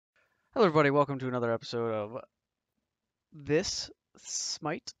Hello, everybody. Welcome to another episode of this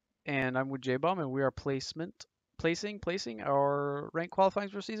Smite, and I'm with J-Bomb, and we are placing our rank qualifying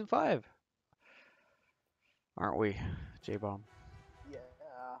for season 5, aren't we, J-Bomb? Yeah,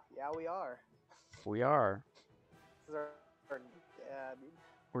 yeah, we are. We are. This is yeah, dude.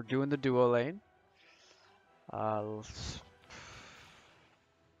 We're doing the duo lane.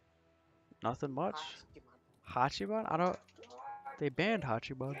 Nothing much. Hachiban? I don't. They banned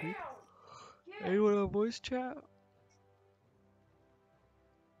Hachiban, dude. Anyone on voice chat?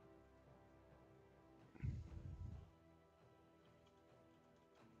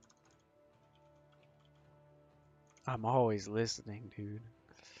 I'm always listening, dude.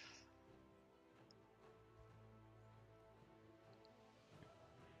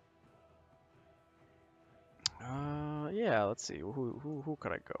 Yeah. Let's see. Who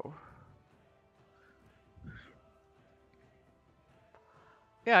could I go?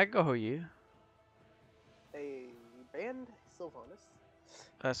 Yeah, I can go Hou Yi. They banned Sylvanas.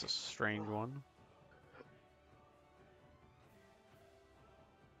 That's a strange one.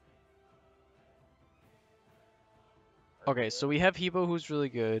 Okay, so we have Hebo who's really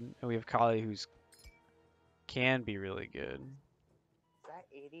good, and we have Kali who's can be really good. Is that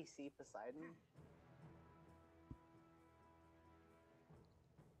ADC Poseidon?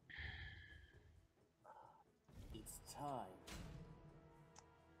 It's time.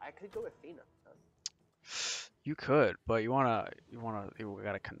 I could go with Athena. You could, but you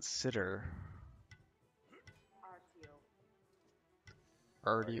gotta consider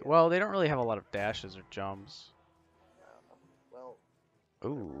Artio. Well, they don't really have a lot of dashes or jumps. Well.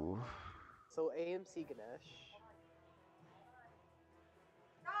 Ooh. So AMC Ganesh.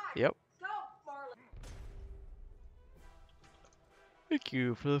 Yep. Thank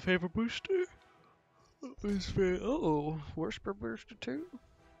you for the favor booster. Uh-oh, Worsper booster too?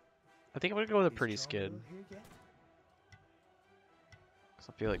 I think I'm gonna go with a pretty skin. Cause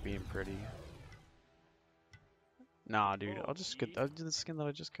I feel like being pretty. Nah, dude, I'll do the skin that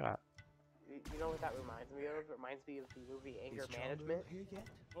I just got. You know what that reminds me of? It reminds me of the movie Anger Management.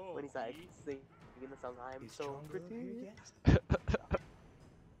 When he's like singing the song, I'm so pretty.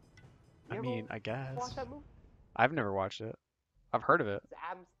 I mean, I guess. Watch that movie? I've never watched it. I've heard of it. It's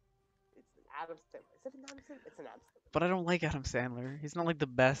an Adam Sandler. Is it an Adam Sandler? It's an Adam Sandler. But I don't like Adam Sandler. He's not like the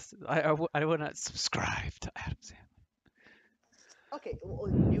best. I would not subscribe to Adam Sandler. Okay, well,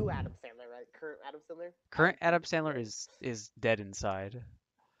 new Adam Sandler, right? Current Adam Sandler? Current Adam Sandler is dead inside.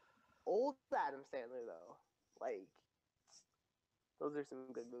 Old Adam Sandler, though. Like, those are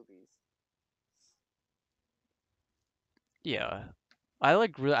some good movies. Yeah. I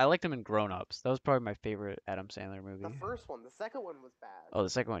liked him in Grown Ups. That was probably my favorite Adam Sandler movie. The first one. The second one was bad. Oh, the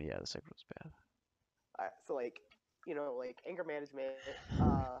second one, yeah, the second one was bad. So, like, you know, like, Anger Management,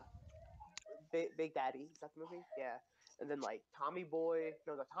 Big Daddy. Is that the movie? Yeah. And then, like, Tommy Boy.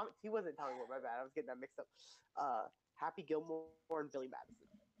 No, he wasn't Tommy Boy, my bad. I was getting that mixed up. Happy Gilmore and Billy Madison.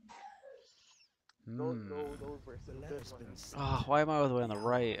 Those were some good ones. Oh, why am I all the way on the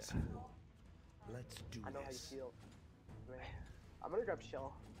right? I know how you feel. I'm gonna grab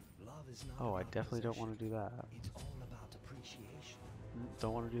Shell. Oh, I definitely don't want to do that. It's all about appreciation.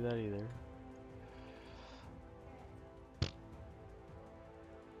 Don't want to do that either.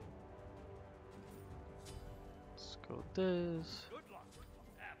 Let's go with this.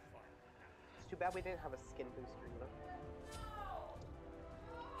 It's too bad we didn't have a skin booster, you know?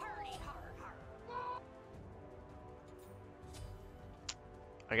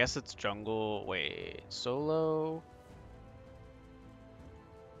 I guess it's jungle. Wait, solo?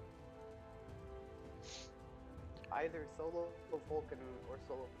 Either solo Vulcan or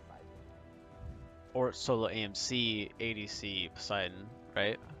solo Poseidon. Or solo AMC, ADC, Poseidon,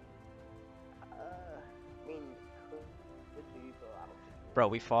 right? I mean, could be, but I don't think. Bro,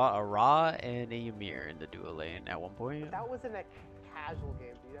 we fought a Ra and a Ymir in the duo lane at one point. But that wasn't a casual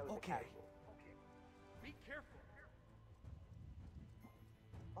game, dude. That was a casual. Be careful.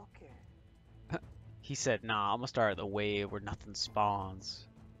 Okay. He said, nah, I'm gonna start the wave where nothing spawns.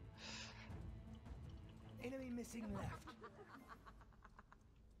 Enemy missing left.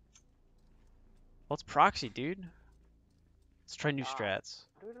 Well, it's proxy, dude. Let's try new strats.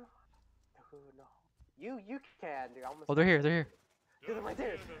 No. You can, dude. Oh, they're here, they're here. Dude, they're right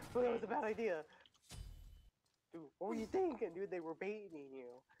there. Oh, that was a bad idea. Dude, what were you thinking, dude? They were baiting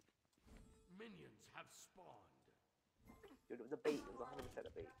you. Minions have spawned. Dude, it was a bait. It was 100%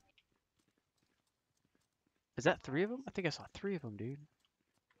 a bait. Is that 3 of them? I think I saw 3 of them, dude.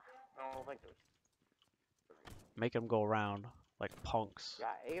 I don't think there's. Make them go around like punks.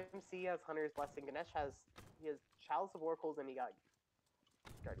 Yeah, AMC has Hunter's Blessing. Ganesh has Chalice of Oracles, and he got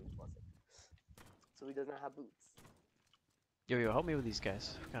Guardian's Blessing. so he does not have boots. Yo, help me with these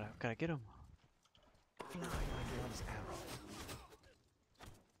guys. Gotta get them. Fly like love's arrow.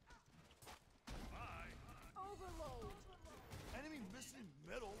 Enemy missing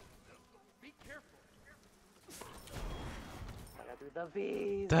middle. Be careful. I gotta do the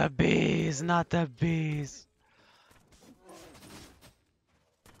bees. The bees, not the bees.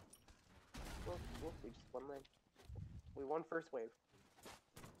 We just won lane. We won first wave.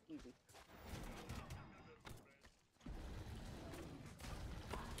 Easy.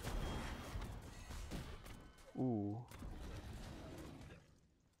 Ooh.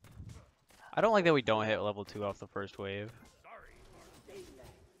 I don't like that we don't hit level 2 off the first wave.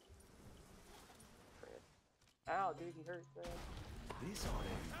 Ow, dude, he hurt, man. This ought to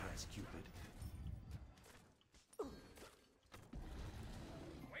impress Cupid. Let's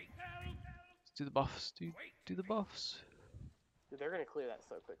do the buffs, dude. Do the buffs. Dude, they're gonna clear that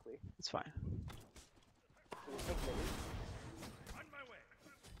so quickly. It's fine. Can you take minis? On my way.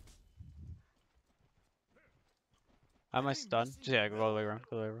 I have my stun. Just, yeah, go all the way around.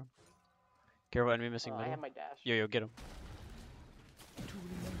 Go all the way around. Careful, enemy missing I middle. have my dash. Yo, get him. To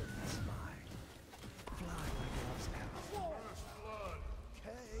remember this fly. Fly like love's arrow.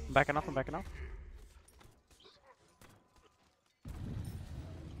 I'm backing off. I'm backing off.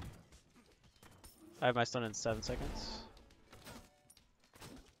 I have my stun in 7 seconds.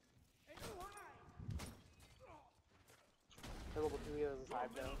 The level 2 heals is 5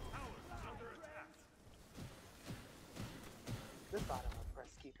 though. This bottom I'll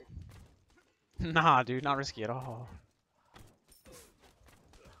press Cupid. Nah, dude, not risky at all.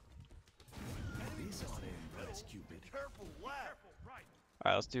 This ought to impress Cupid. Careful left.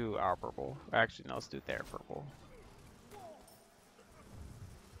 Alright, let's do our purple. Actually, no, let's do their purple.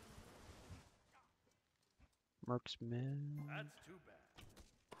 Marksman. That's too bad.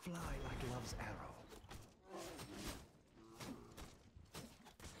 Fly like love's arrow.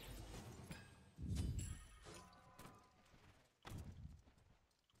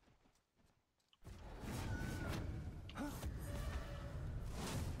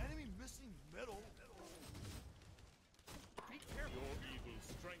 Enemy missing middle. Be careful. Evil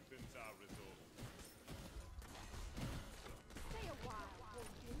strengthens our resolve. Stay a while,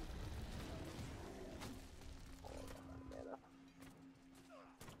 won't you? Mana.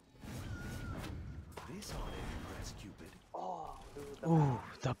 This ought to impress Cupid. Oh, dude, the Ooh,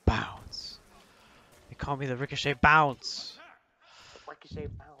 the bounce. They call me the ricochet bounce. ricochet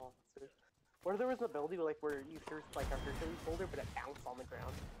bounce. Dude. What if there was an ability like where you threw like a Hercules boulder, but it bounced on the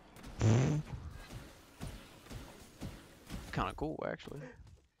ground? Kind of cool, actually.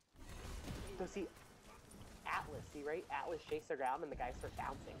 So see, Atlas, see right? Atlas shakes the ground and the guys start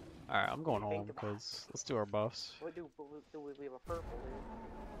bouncing. Alright, I'm going Think home about because let's do our buffs. What do we have a purple, dude?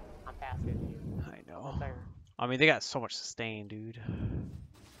 I'm faster than you. I I'm know. up there. I mean, they got so much sustain, dude.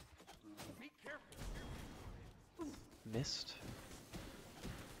 Be careful. Missed.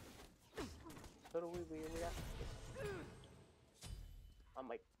 So do we react? I'm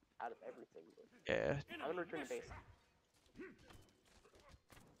like out of everything. Dude. Yeah. I'm gonna return to base.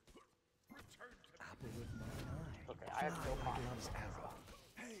 Apple with my eye. Okay, I have Fly no like problem. love's arrow.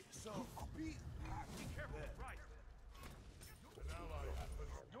 Hey, so be Be careful. Right.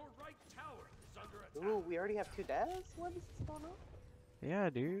 Your right tower is under attack. Ooh, we already have 2 deaths? What is this going on? Yeah,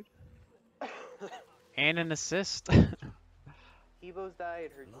 dude. And an assist. Evo's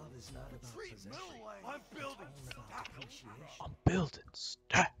died, her Love is not about treat possession. middle lane. I'm building. It's all about appreciation. I'm building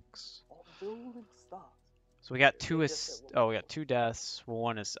stacks. all building stuff. So we got They 2 just ass. hit Oh, we got 2 deaths. Well,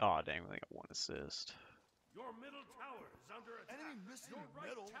 1 is. Oh, dang, we only got 1 assist. Your middle tower is under attack. Enemy missing Your right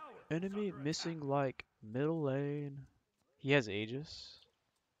middle. tower is Enemy under missing attack. like middle lane. He has Aegis.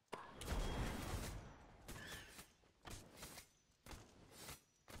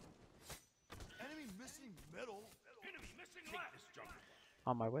 Enemy missing middle. Enemy missing left. This jungle.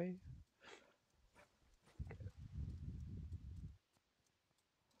 On my way.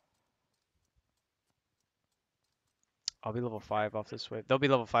 I'll be level 5 off this wave. They'll be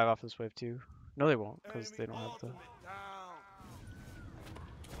level 5 off this wave too. No, they won't, because Enemy they don't have the. ultimate down.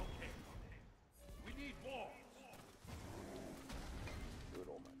 Okay. We need walls. Dude,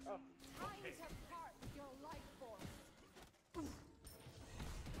 oh my god. Trying to part your life force.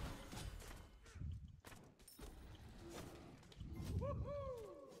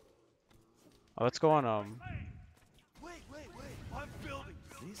 Oh, let's go on. Wait. I'm building.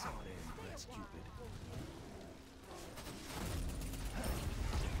 This ought to impress Cupid.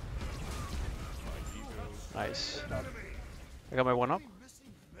 Nice. I got my 1 up. Enemy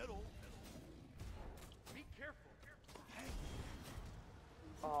missing middle. Be careful.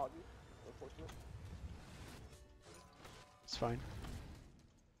 Oh, dude. Unfortunate. It's fine.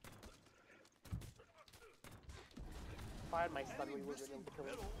 If I had my stun, we would have been able to kill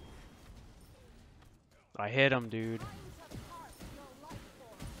him. I hit him, dude. Flames apart your life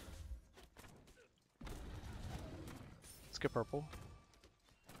force. Let's get purple.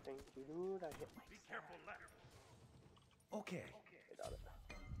 Thank you, dude. I hit my Be careful left. Okay. I got it.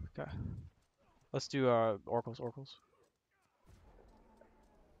 Okay. Let's do oracles.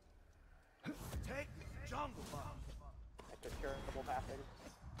 Take this jungle buff. I took care of double passing.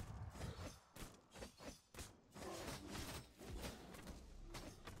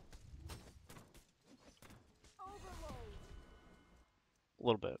 Overload. A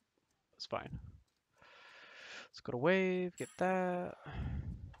little bit. It's fine. Let's go to wave. Get that.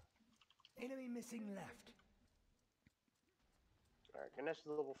 Enemy missing left. Alright, Ganesh is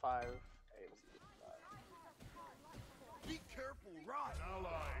level 5. AMC is 5. Be careful, right? Ally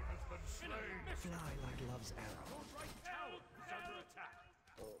has been slain. Fly like love's arrow. Your right tower is under attack.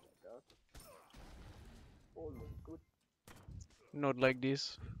 Oh my god. Oh my good. Not like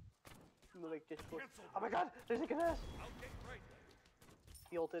this. No, like this foot. Oh my god, there's a Ganesh! I'll get right.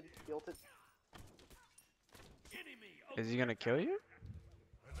 He ulted, he ulted. Enemy. Is he gonna kill you?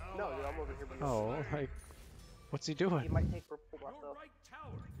 No, dude, I'm over here by Oh, like, what's he He doing? might take purple buff Your though. right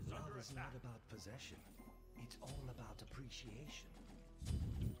tower is Love under is attack. not about possession. It's all about appreciation.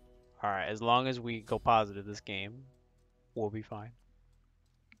 Alright, as long as we go positive this game, we'll be fine.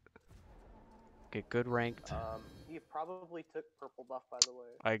 Get good ranked. He probably took purple buff by the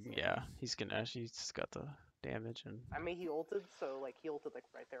way. Yeah, he's Ganesh. He's got the damage and. I mean, he ulted, so like he ulted like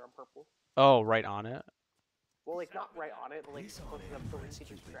right there on purple. Oh, right on it. Well, like not right on it, but like He's close on enough it, so we that's can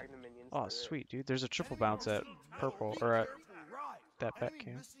just stupid. drag the minions. Oh, through it. sweet, dude. There's a triple bounce at purple or at that back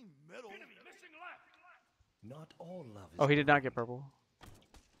camp. Missing middle. Enemy missing left. Not all love is Oh, he did not blind. get purple.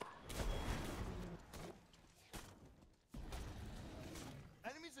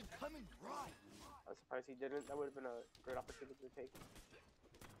 Enemies are coming right. I'm surprised he didn't. That would have been a great opportunity to take.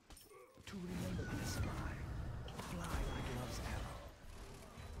 To remember this fly. Fly like love's arrow.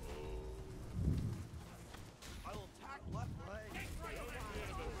 I'll attack left leg.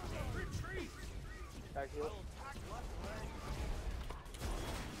 Retreat. Back heal. I'll attack left leg.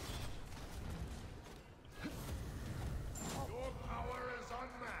 Your power is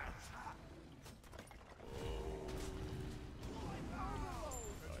unmatched.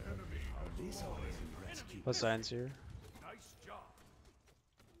 This always impressed Cupid. What signs here? Nice job.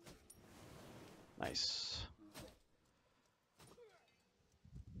 Nice.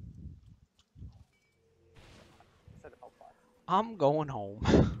 Set it up fine. I'm going home.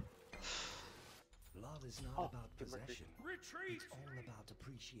 Love is not Oh, about good mercy. possession. Retreat. It's all about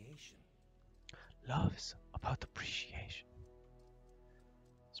appreciation. Love's about appreciation.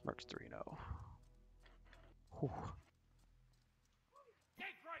 Smirks 3-0. Whew.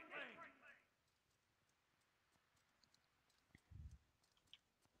 Take right lane.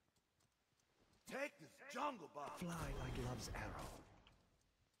 Take this jungle buff. Fly like love's arrow.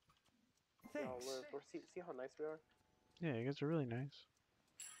 No, Thanks. see how nice we are. Yeah, you guys are really nice.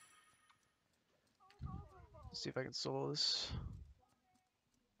 Let's see if I can solo this.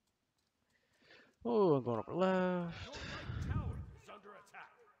 Oh, I'm going upper left. Your right tower is under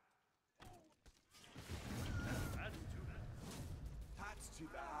attack. That's too bad. That's too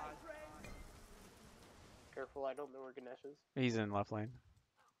bad. Careful, I don't know where Ganesh is. He's in left lane.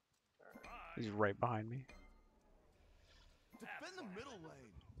 He's right behind me. Defend the middle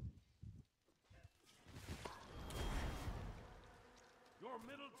lane. Your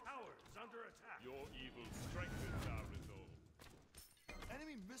middle tower is under attack. Your evil strengthens our resolve.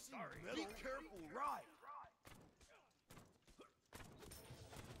 Enemy missing middle. Be careful, right?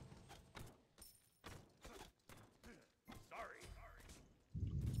 Sorry.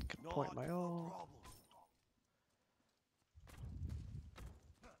 Can point my ult. problem.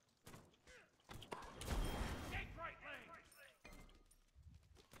 Take right lane.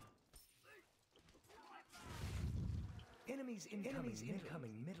 Enemies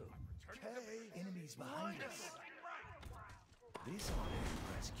incoming middle. Okay. Enemies behind us. This ought to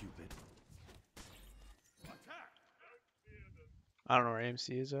impress Cupid. Attack. I don't know where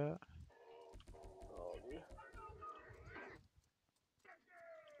AMC is at. Oh, dude.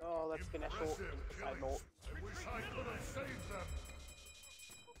 Oh, that's Ganesh ult and side ult. I wish I could have saved them.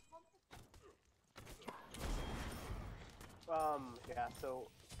 Yeah, so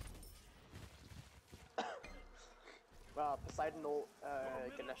Poseidon ult,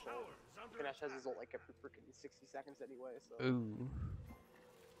 Ganesh ult. Ganesh has his ult like every freaking 60 seconds anyway, so. Ooh.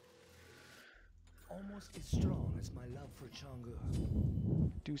 Almost as strong as my love for Chang'e.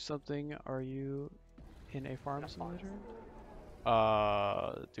 Do something. Are you in a farm In a farm simulator? simulator.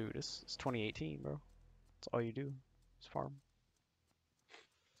 Dude, it's 2018, bro. That's all you do. Is farm.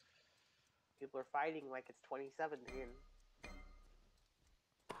 People are fighting like it's 2017.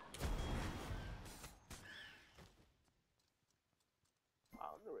 I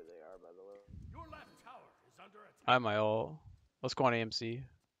don't know where they are, by the way. Your left tower is under attack. I have my ult. Let's go on AMC.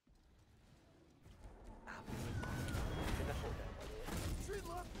 Get that shit down, by the way. Tree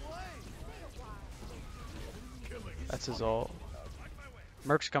left lane. That's his ult.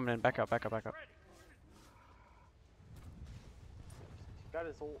 Merc's coming in. Back up, back up, back up. Got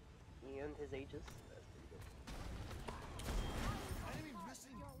his ult and his Aegis. That's pretty good. Enemy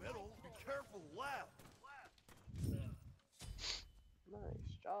missing middle. Be careful left.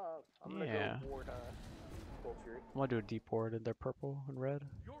 Nice job. I'm gonna Yeah. go ward Gold Fury. I'm gonna do a deep ward in their purple and red.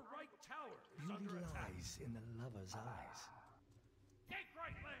 Your right tower is Beauty under attack. lies in the lover's eyes. Take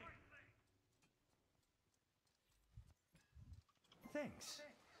right lane. Thanks.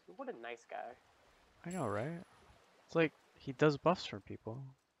 What a nice guy. I know, right? It's like he does buffs for people.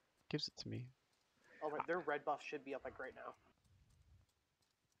 Gives it to me. Oh, right, their red buff should be up like right now.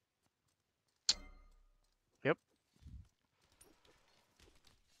 Yep.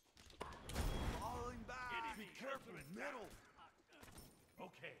 Falling back. Enemy Be careful ultimate middle.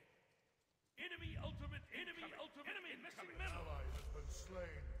 Okay. Enemy ultimate. Enemy ultimate. Enemy missing An middle. ally has been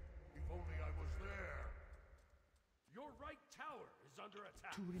slain. If only I was there. Your right tower is under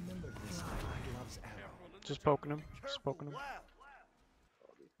attack. To remember this like love's arrow. Careful in the Just tower. poking him. Be Just careful poking him. left.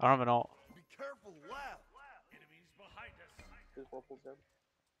 I don't have an ult. Be careful left. Enemies behind us. His whirlpool's down.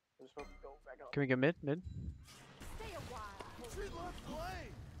 I'm just supposed to go back up. Can we get mid? Mid? Stay a while. Tree left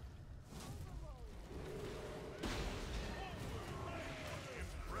lane.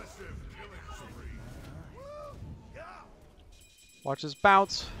 Impressive killing spree. Woo! Yeah. Watch his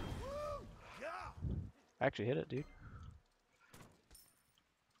bounce. Woo! Yeah. I actually hit it, dude.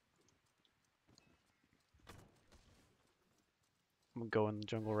 I'm gonna go in the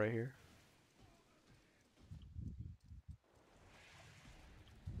jungle right here.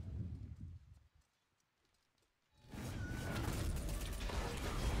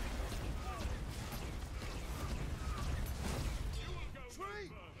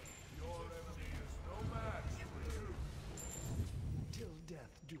 Tree. Your enemy is no match for you. Till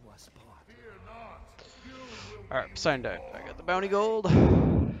death do us part. Fear not. You will Alright, sign died. I got the bounty gold.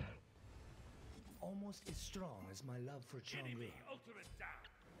 Almost as strong as my love for Chang'e. Enemy ultimate down.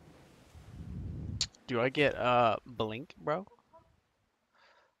 Do I get blink, bro?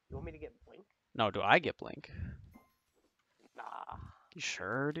 You want me to get Blink? No, do I get blink? Nah. You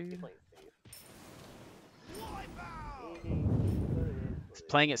sure, He's dude? playing safe. wipe out.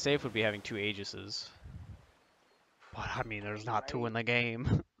 Playing it safe would be having two Aegises. But I mean, there's not two in the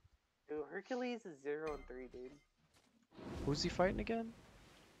game. Dude, Hercules is 0 and 3, dude. Who's he fighting again?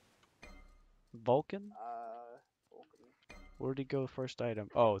 Vulcan? Vulcan. Where'd he go first item?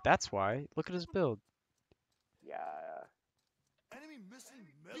 Oh, that's why. Look at his build. Yeah. Enemy missing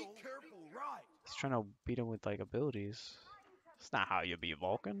middle. Be careful right. He's trying to beat him with like abilities. That's not how you beat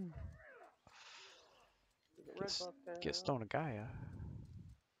Vulcan. Get red buff down. Get Stone of Gaia.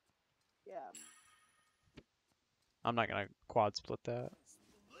 Yeah. I'm not gonna quad split that.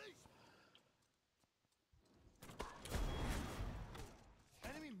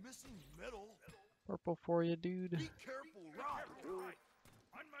 Enemy missing middle. Purple for you, dude. Be careful right. Right.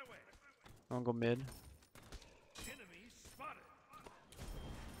 On my way. I'm gonna go mid. Enemy spotted.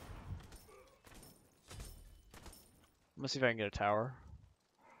 I'm gonna see if I can get a tower.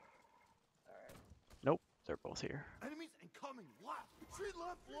 Alright. Nope, they're both here. Enemies incoming left. Tree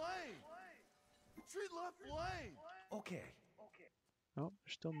left lane. Tree left lane. Okay. Nope,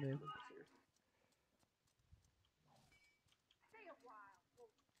 they're still mid.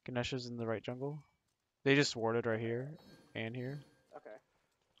 Ganesha's in the right jungle. They just warded right here and here. Okay.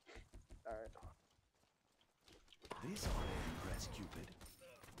 Alright. This ought to impress Cupid.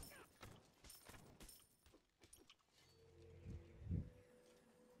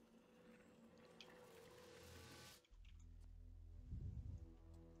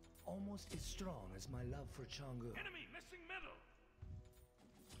 Almost as strong as my love for Chang'e. Enemy missing middle.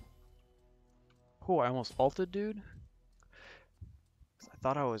 Oh, I almost ulted, dude. 'Cause I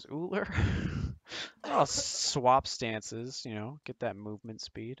thought I was Uller. I'll swap stances, you know, get that movement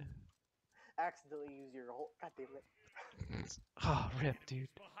speed. Accidentally use your whole. God damn it. Oh, rip, dude.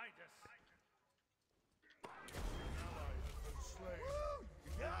 Behind us. Ally has been slain.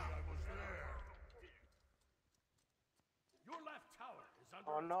 If only I was there. Your left tower is under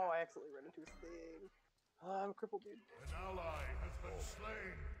Oh attack. no, I accidentally ran into his thing. I'm crippled, dude. An ally has been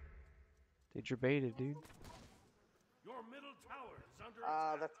slain. Dude, you're baited, dude. Your middle tower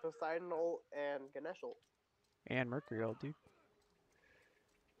That's Poseidon ult and Ganesh ult. And Mercury ult, dude.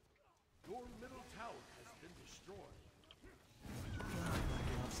 Your middle tower has been destroyed. Fly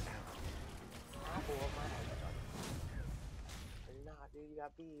like love's arrow. Apple of my eye. You're not, dude. You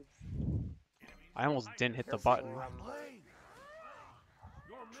got beads. I almost didn't hit the Careful, button. Lane.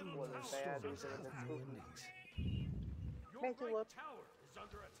 Your True middle love Wasn't tower, bad, stories either, have but no spooky. endings. your Make it right look. tower is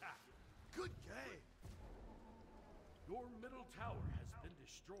under attack. Good game. Your middle tower has been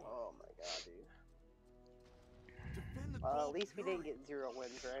destroyed. Oh my god, dude. Defend the Well, at gold least we didn't fury. get 0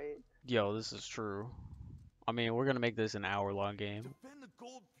 wins, right? Yo, this is true. I mean, we're gonna make this an hour-long game. Defend the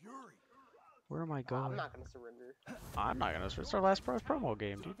gold fury. Where am I I'm going? not gonna surrender. I'm not gonna. It's our last promo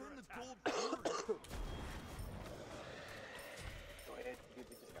game, dude. Defend the gold fury. Go ahead, dude. They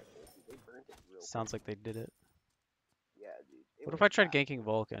just got killed. They burnt it real Sounds like they did it. quick. Yeah, dude. It What if was I tried bad. ganking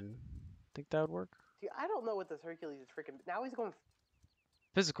Vulcan? Think that would work? Dude, I don't know what this Hercules is freaking. Now he's going.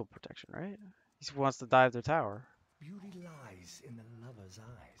 Physical protection, right? He wants to dive their tower. Beauty lies in the lover's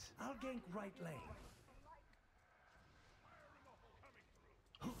eyes. I'll gank right lane.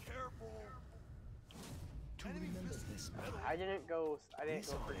 Careful. To Enemy remember missed this his moment. I didn't go. I didn't This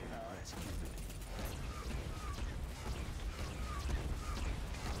go ought to freaking. impress Cupid.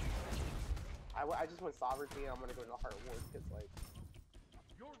 I just went sovereignty. I'm gonna go to the Heart Ward because like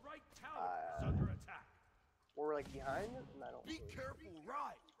Your right tower is under attack. we're like behind, and I don't. Be really- careful,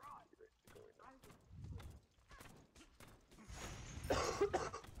 right.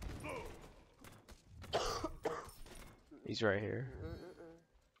 He's right here.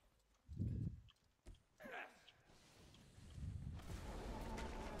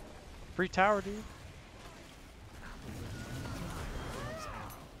 Free tower, dude. Love's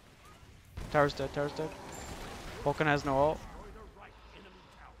arrow. Tower's dead. Tower's dead. Vulcan has no ult. Destroy the right enemy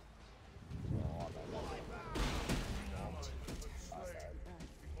tower.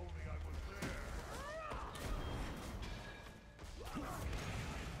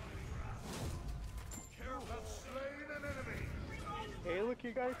 Careful. Slain an enemy. Hey, look,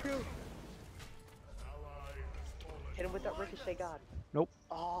 you got a kill. Hit him with that ricochet god. Nope.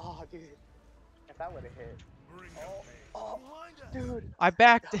 Oh, dude. If that would have hit. Bring Oh, Behind us. dude. I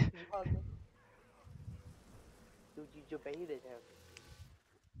backed it. You hugged him. Dude, you debated him.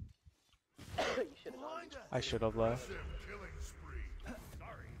 You should have gone. Behind us. I should have left. Killing spree.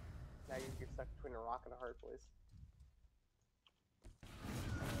 Sorry. Now you're stuck between a rock and a hard place.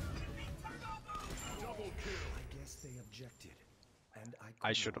 I guess they objected, and I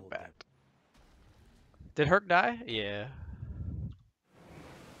I couldn't should have hold them. backed. Did Herc die? Yeah.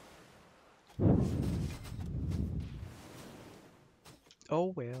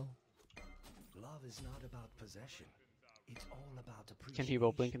 Oh well. Love is not about possession. It's all about Can appreciation.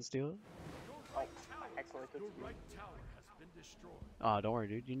 T-Bow blink and steal it? Oh, I accidentally took Your the right tower has been destroyed. Oh, don't worry,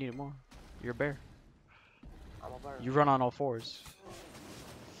 dude. You need it more. You're a bear. I'm a bird. You run on all fours.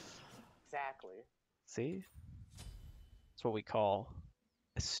 Exactly. See? That's what we call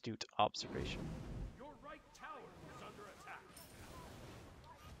astute observation. Your right tower is under attack.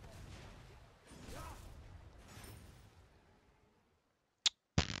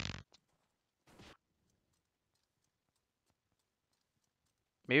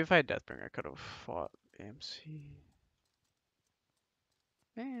 Maybe if I had Deathbringer, I could have fought AMC.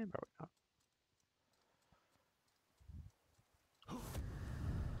 Probably not.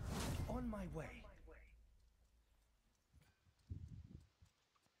 On my way.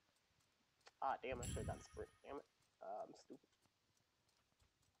 Ah, damn, I should have done sprint. Damn it. I'm stupid.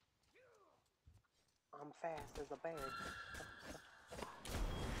 I'm fast as a bear.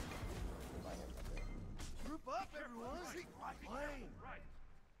 Group up, everyone. Lane. Right.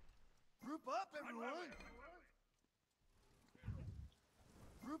 Group up, everyone.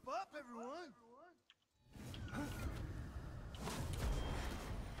 Group up, everyone.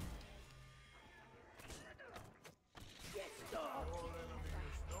 Your enemy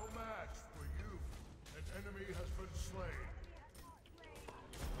is no match for you. An enemy has been slain.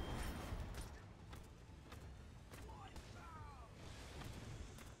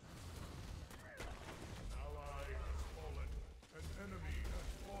 An ally has fallen. An enemy has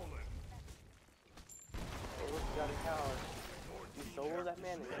fallen. Hey, look, you got a tower. You solo that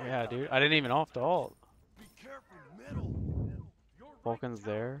man. and- Yeah, dude. I didn't even off the ult. Be careful, middle. Your right Vulcan's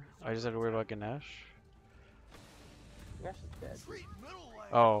tower there. is I just had to worry about Ganesh. Ganesh is dead. Treat middle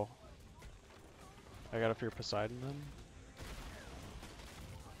lane. Oh. I gotta fear Poseidon then.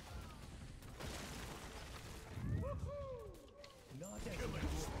 Not as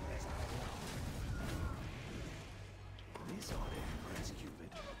easy as I love. This ought to impress Cupid.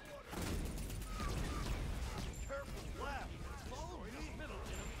 Careful, left. Follow me.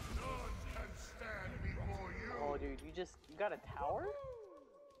 got a tower?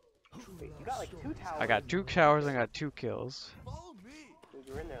 Wait, you got like 2 towers. I got 2 towers and I got 2 kills. Follow me. Dude,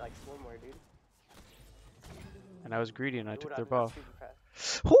 you were in there like swimwear, dude. And I was greedy and I You took would their have got buff. super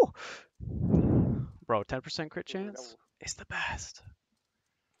fast. Whew! Bro, 10% crit Dude, that chance is the best.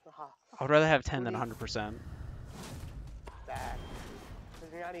 Haha, I would rather have 10 than Really? 100%. bad.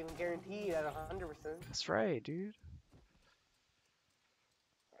 Because you're not even guaranteed at 100%. That's right, dude.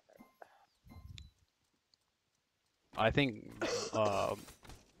 I think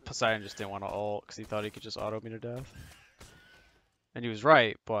Poseidon just didn't want to ult because he thought he could just auto me to death. And he was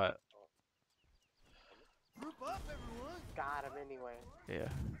right, but Group up, everyone. Got him anyway. yeah.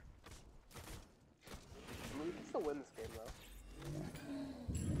 I mean, we can still win this game though.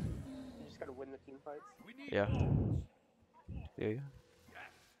 You just gotta win the team fights. We need Yeah. goals. Yeah, yeah.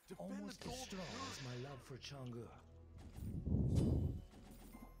 Defend Almost the as gold. strong as my love for Chang'e.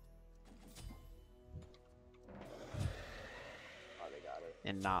 Oh, they got it.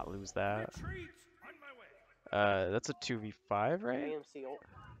 And not lose that. Retreat! On my way. That's a 2v5, right? AMC ult.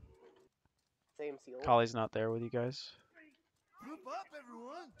 It's AMC ult. Kali's not there with you guys. Group up,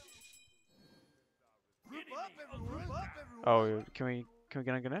 everyone. Group up, everyone. Group up, everyone. Oh, can we get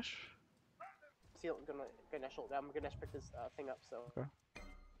on Ganesh? Seal, Ganesh ult. I'm Ganesh picked this thing up, so. Okay.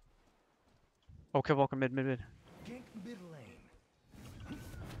 Okay, welcome mid. Gank mid lane.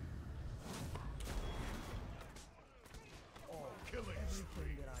 Oh, killing Everything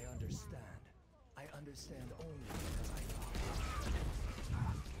spree. that I understand only because I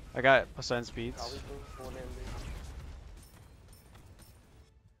love. I got Poseidon speeds. Always going in, dude.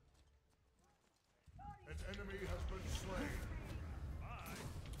 An enemy has been slain.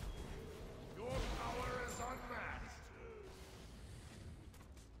 Your power is unmatched.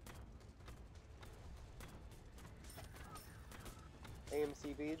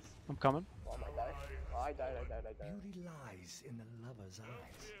 AMC beads. I'm coming. Oh, I might die. Oh, I died. Beauty lies in the lover's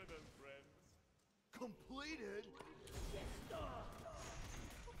eyes. Fear them, friends. Completed.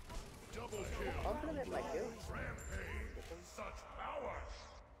 Double kill. Confident in my kill. Rampage. Such power.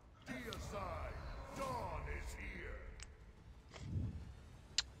 Deicide. Dawn is here.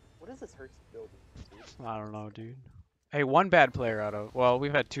 What is this Hurts build? I don't know, dude. Hey, one bad player out of... Well,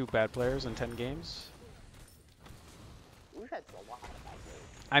 we've had 2 bad players in 10 games. We've had a lot of bad players.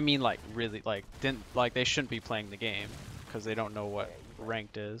 I mean, like, really, like, they shouldn't be playing the game because they don't know what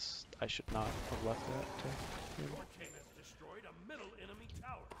ranked is. I should not have left that to him. Your team has destroyed a middle enemy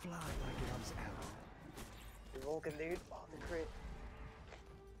tower. Fly like love's arrow. You're Vulcan, dude. Oh, the crit.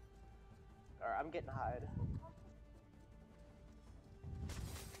 Alright, I'm getting hide.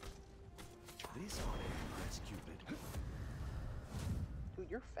 This heartache is Cupid. Dude,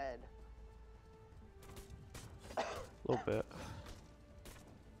 you're fed. A little bit.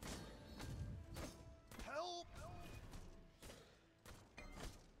 Help.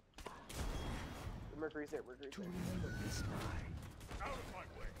 Mercury's there. To remember this by. Out of my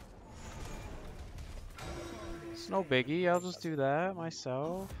way. It's no biggie. I'll just do that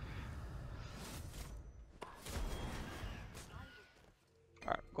myself.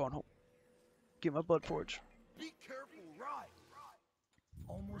 Alright, going home. Get my blood forge. Be careful, right?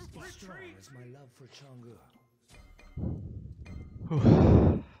 Almost as strong as my love for Chang'e.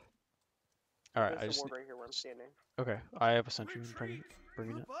 Alright, I There's just... a ward right here where I'm standing. Okay, I have a sentry. I'm bringing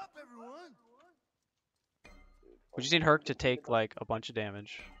Group it. up, everyone. We just need Herc to take, like, a bunch of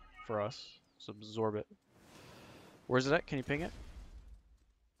damage for us. So absorb it. Where's it at? Can you ping it?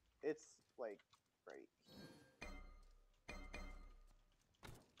 It's like right.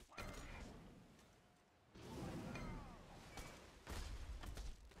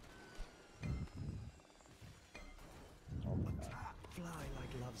 Fly like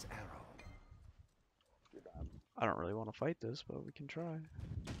love's arrow. You're bad. I don't really want to fight this, but we can try.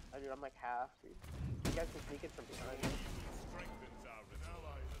 Dude, I'm like half, dude. You guys can sneak it from behind. Strengthens our An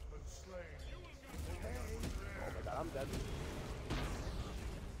ally has been slain. Oh my god, I'm dead.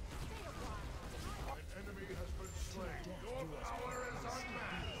 An enemy has been slain. Your power is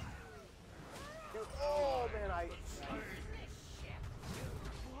unmatched. Dude, oh man, I.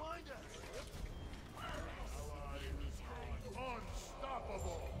 Behind us. Ally is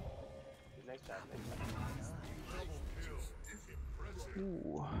unstoppable. Dude, nice job, nice job. Double kill. Impressive.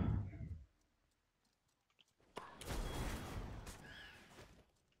 Ooh.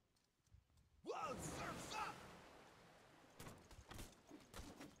 Whoa, surf's up.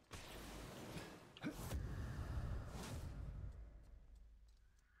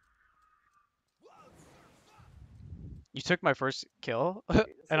 You took my first kill, Dude, this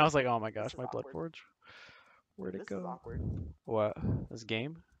and I is- was like, oh my gosh, is my blood awkward. forge. Where'd it This is go? awkward. What? This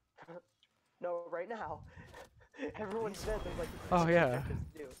game? No, right now. Everyone's dead. There's like Oh, six yeah. objectives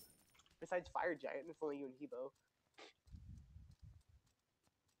to do. Besides Fire Giant, it's only you and Hebo.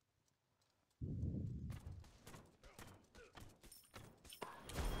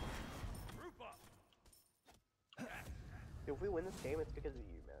 Group up. Dude, if we win this game, it's because of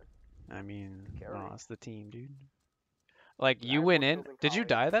you, man. I mean, Carry. no, it's the team, dude. Like, I you have went more in. kills in Did you college.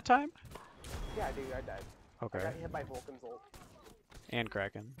 die that time? Yeah, dude, I died. I Okay. got hit by Vulcan's ult. And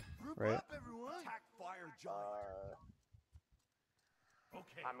Kraken, right? Attack fire giant.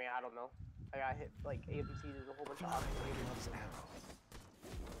 Okay. I mean, I don't know. I got hit like AMC. There's a whole bunch of options. Loves arrow.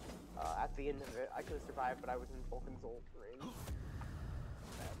 At the end of it, I could have survived, but I was in Vulcan's ult range.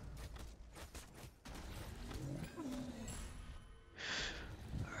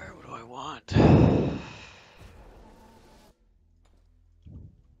 Alright, what do I want?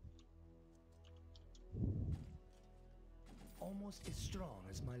 Almost as strong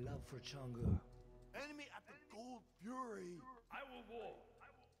as my love for Chang'e. Enemy at the Gold Fury. I will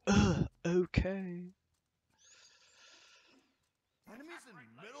war. Okay. Enemies in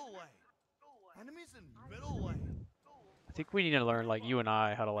middle lane. Enemies in middle lane. I think we need to learn, like, you and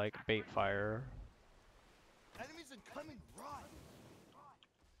I, how to, like, bait fire. Enemies incoming right.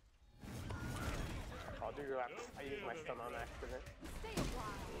 Oh, dude, I used my stun on accident. Stay a while.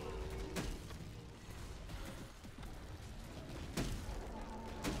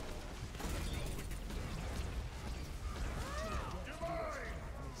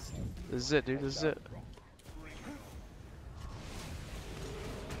 This is it, dude. This is it.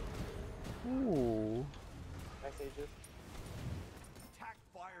 Ooh. Nice ages. Attack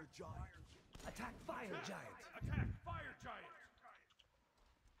fire giant. Attack fire giant. Attack fire giant.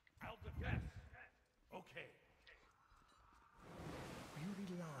 I'll defend. Okay.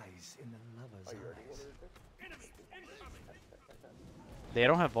 Beauty lies in the lover's Oh, you already eyes. ordered it? Enemy incoming. They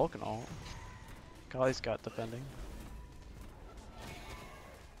don't have Vulcan ult. Kali's got defending.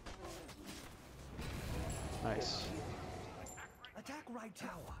 Nice. Attack right tower.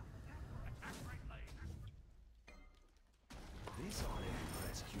 This ought to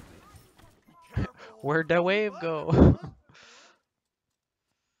impress Cupid. Where'd that wave go?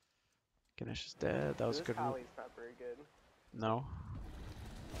 Ganesh is dead. That was a This good move. Kali's not very good. No.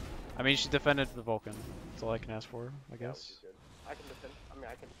 I mean, she defended the Vulcan. That's all I can ask for, I Yeah, guess. which is good. I can defend. I mean,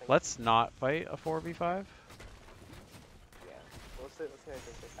 I can think. Let's not fight a 4v5. Yeah. Let's say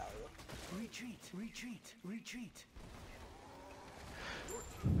this Kali. Retreat, retreat, retreat.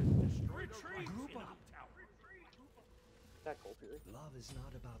 Retreat. Group up. That Gold Fury. Love is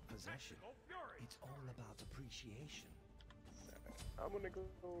not about possession. Tactical fury. It's all about appreciation. I'm gonna go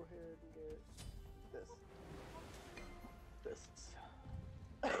ahead and get this. This.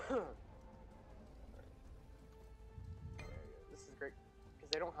 This is great because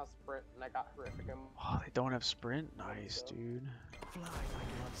they don't have sprint, and I got horrific. Oh, they don't have sprint? Nice, dude. Fly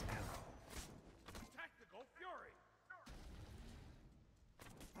like love's arrow. Tactical fury.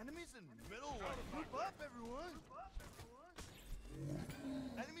 Enemies in middle lane. Group up, everyone.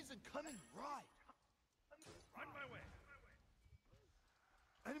 Enemies incoming right. On my way.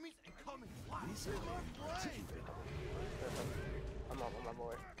 Enemies incoming left. This Left ought to lane. I'm on my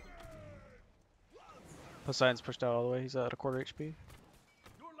boy. Poseidon's pushed out all the way. He's at a quarter HP.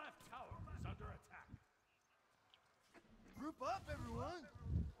 Your left tower is under attack. Group up, everyone.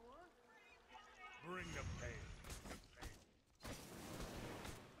 Bring the pain.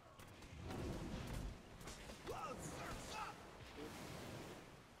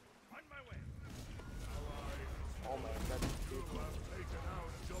 On my way. Oh my god. Taken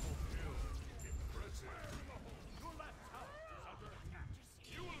out double kill. Impressive. Your left tower is under attack.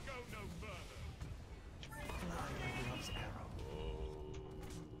 You will go no further. Fly like love's arrow.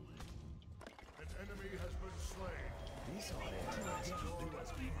 An enemy has been slain. This ought to impress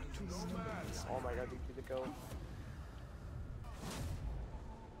Cupid. Oh my god, you see the go.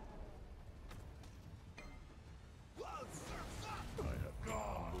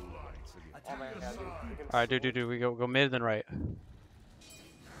 Oh my god, dude. You can Alright, dude. We go mid then right.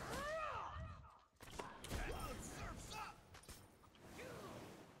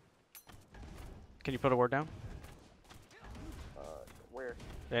 Can you put a ward down? Where?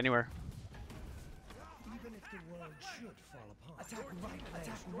 Anywhere. Even if the world should fall apart. Attack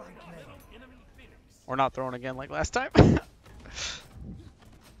right lane. Enemy Phoenix. We're not throwing again like last time. Yeah,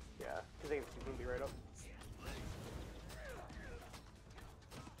 because they can be right up.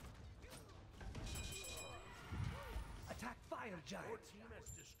 Attack fire giant. Your team has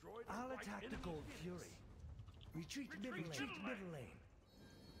destroyed a I'll white attack the enemy Gold Phoenix. Fury. Retreat middle lane. Middle lane.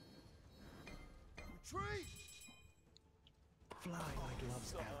 Retreat. Fly like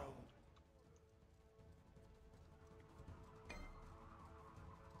love's arrow.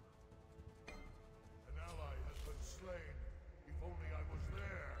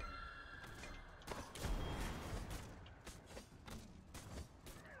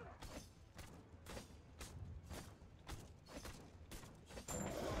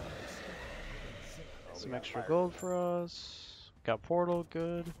 some got extra fire gold giant. for us. Got portal,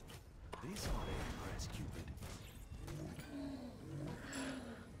 good. This ought to impress Cupid.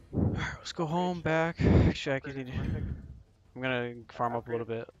 Alright, let's go Upgrade home, ship. back. Actually, I could Upgraded need. perfect. I'm gonna farm up a little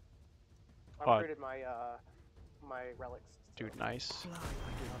bit. I Oh, upgraded my my relics. So. dude, nice. Fly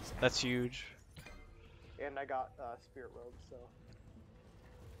like love's That's huge. And I got spirit robes. So.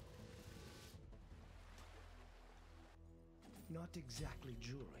 Not exactly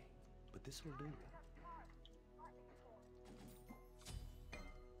jewelry, but this will do.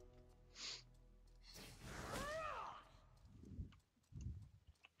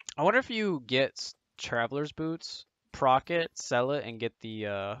 I wonder if you get traveler's boots, proc it, sell it, and get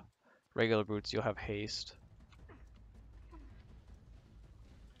the regular boots, you'll have haste.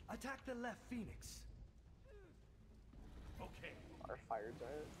 Attack the left phoenix. Okay. Our fire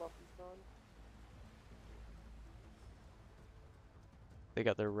giant buff is gone. They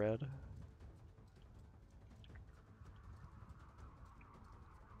got their red.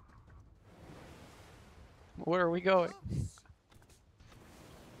 Where are we going?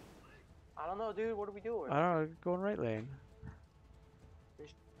 I don't know, dude. What are we doing? I don't know, going right lane. We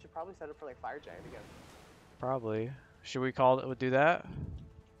should probably set up for like fire giant again. Probably. Should we call it, do that?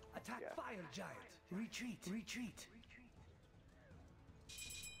 Attack Yeah. fire giant. Retreat. Retreat.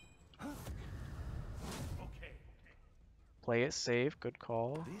 Okay. Play it safe, good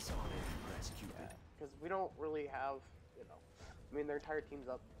call. This ought to impress Cupid. Because we don't really have, you know, I mean, their entire team's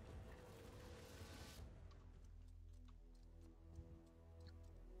up.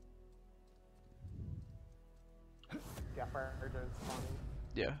 Yeah, fire giant's spawning.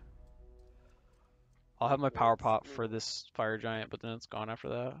 Yeah. I'll have my power Let's pop move for on. this fire giant, but then it's gone after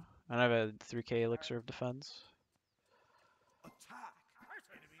that. And I have a 3k elixir of defense. Attack.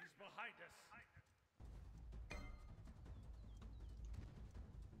 Enemies behind us.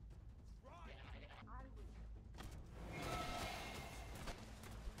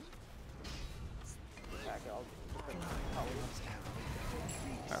 Attack, I'll defend Fly Holly. like love's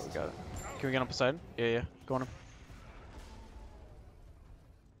arrow. Alright, we got it. Can we get on beside? Yeah, yeah. Go on him.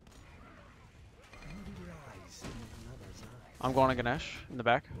 Beauty lies in another's eyes. I'm going to Ganesh in the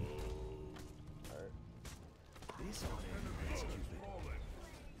back. This ought to impress Cupid.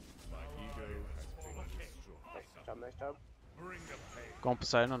 Nice job, nice job. Bring the pain. Going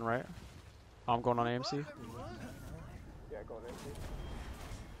Poseidon on the right. I'm going on AMC. Yeah, go on MC.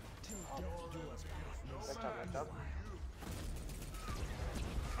 Till death do us part. Nice job, nice job.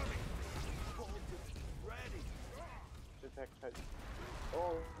 Detect touch.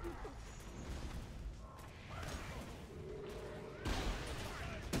 Oh,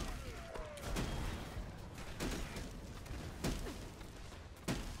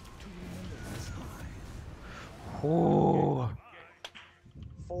 To remember this high. Ooh.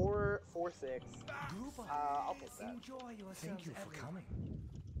 4-4-6. Group up. I'll take that. Enjoy yourselves. Thank you for coming.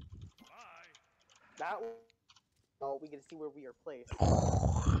 That. Oh, we get to see where we are placed.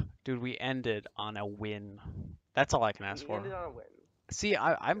 Dude, we ended on a win. That's all I can ask We for. ended on a win. See,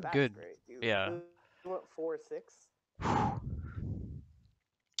 I'm That's good. great, dude. Yeah. We went 4-6.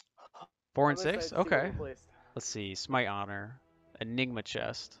 4 I'm and excited 6? to see where Okay. we're placed. Let's see. Smite Honor. Enigma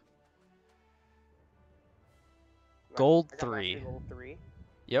Chest. Gold I got mastery 3. Level 3.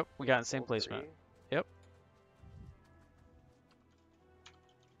 Yep, we got in the same Gold placement. 3. Yep.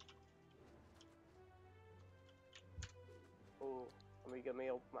 Oh, let me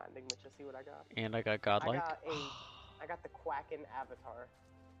open my Enigma to see what I got. And I got Godlike. I got the Quacken Avatar.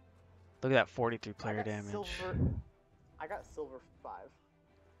 Look at that 43 I player got damage. I got silver 5.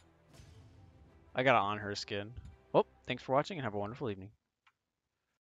 I got it on her skin. Well, thanks for watching and have a wonderful evening.